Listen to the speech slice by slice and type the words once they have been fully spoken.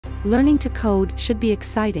Learning to code should be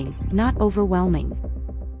exciting, not overwhelming.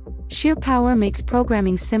 Sheerpower makes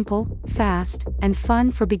programming simple, fast, and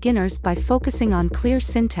fun for beginners by focusing on clear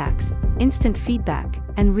syntax, instant feedback,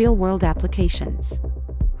 and real-world applications.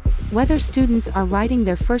 Whether students are writing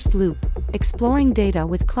their first loop, exploring data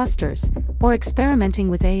with clusters, or experimenting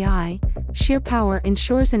with AI, Sheerpower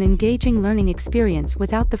ensures an engaging learning experience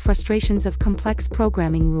without the frustrations of complex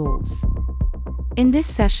programming rules. In this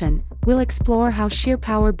session, we'll explore how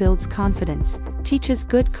Sheerpower builds confidence, teaches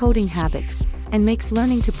good coding habits, and makes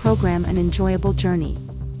learning to program an enjoyable journey.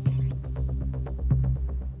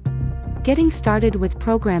 Getting started with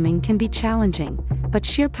programming can be challenging, but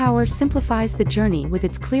Sheerpower simplifies the journey with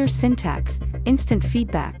its clear syntax, instant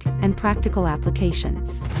feedback, and practical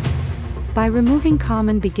applications. By removing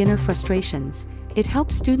common beginner frustrations, it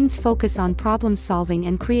helps students focus on problem-solving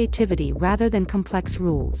and creativity rather than complex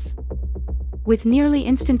rules. With nearly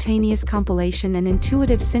instantaneous compilation and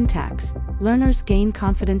intuitive syntax, learners gain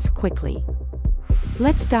confidence quickly.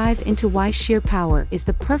 Let's dive into why Sheerpower is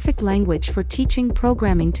the perfect language for teaching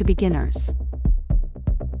programming to beginners.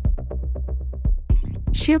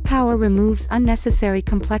 Sheerpower removes unnecessary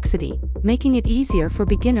complexity, making it easier for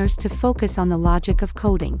beginners to focus on the logic of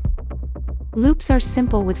coding. Loops are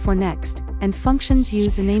simple with for next, and functions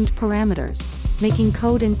use named parameters, making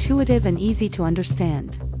code intuitive and easy to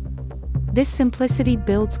understand. This simplicity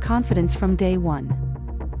builds confidence from day one.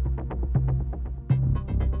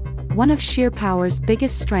 One of Sheerpower's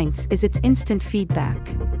biggest strengths is its instant feedback.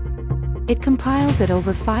 It compiles at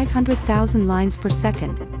over 500,000 lines per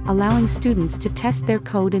second, allowing students to test their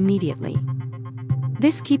code immediately.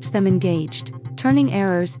 This keeps them engaged, turning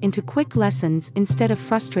errors into quick lessons instead of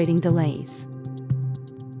frustrating delays.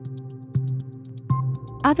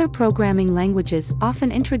 Other programming languages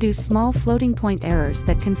often introduce small floating-point errors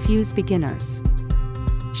that confuse beginners.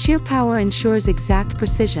 Sheerpower ensures exact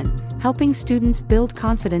precision, helping students build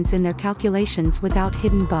confidence in their calculations without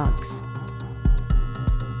hidden bugs.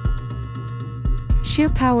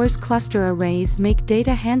 Sheerpower's cluster arrays make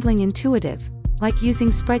data handling intuitive, like using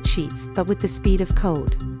spreadsheets but with the speed of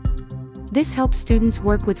code. This helps students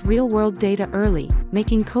work with real-world data early,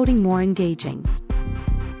 making coding more engaging.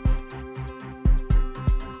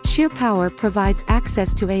 Sheerpower provides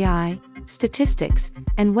access to AI, statistics,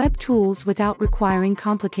 and web tools without requiring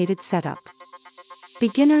complicated setup.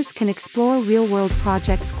 Beginners can explore real-world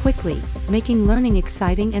projects quickly, making learning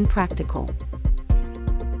exciting and practical.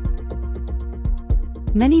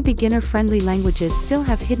 Many beginner-friendly languages still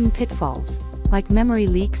have hidden pitfalls, like memory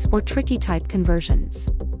leaks or tricky type conversions.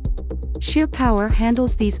 Sheerpower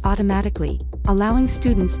handles these automatically, allowing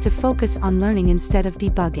students to focus on learning instead of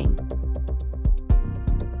debugging.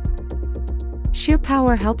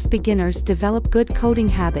 Sheerpower helps beginners develop good coding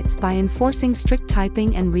habits by enforcing strict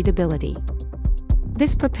typing and readability.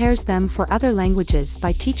 This prepares them for other languages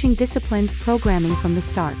by teaching disciplined programming from the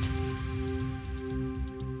start.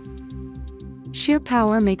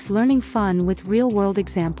 Sheerpower makes learning fun with real-world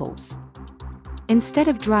examples. Instead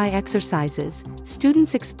of dry exercises,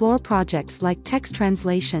 students explore projects like text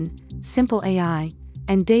translation, simple AI,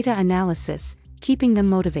 and data analysis, keeping them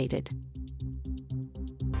motivated.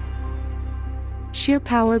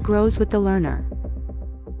 Sheerpower grows with the learner.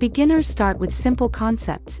 Beginners start with simple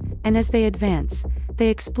concepts, and as they advance, they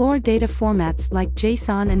explore data formats like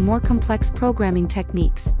JSON and more complex programming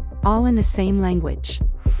techniques, all in the same language.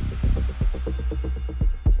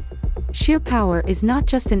 Sheerpower is not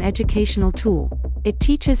just an educational tool, it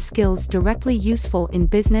teaches skills directly useful in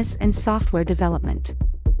business and software development.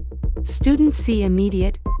 Students see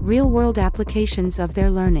immediate, real-world applications of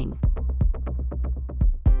their learning.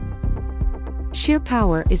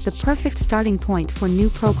 Sheerpower is the perfect starting point for new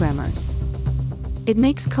programmers. It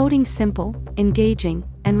makes coding simple, engaging,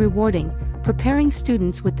 and rewarding, preparing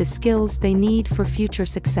students with the skills they need for future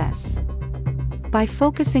success. By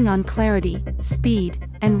focusing on clarity, speed,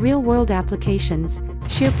 and real-world applications,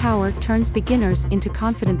 Sheerpower turns beginners into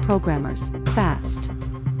confident programmers, fast.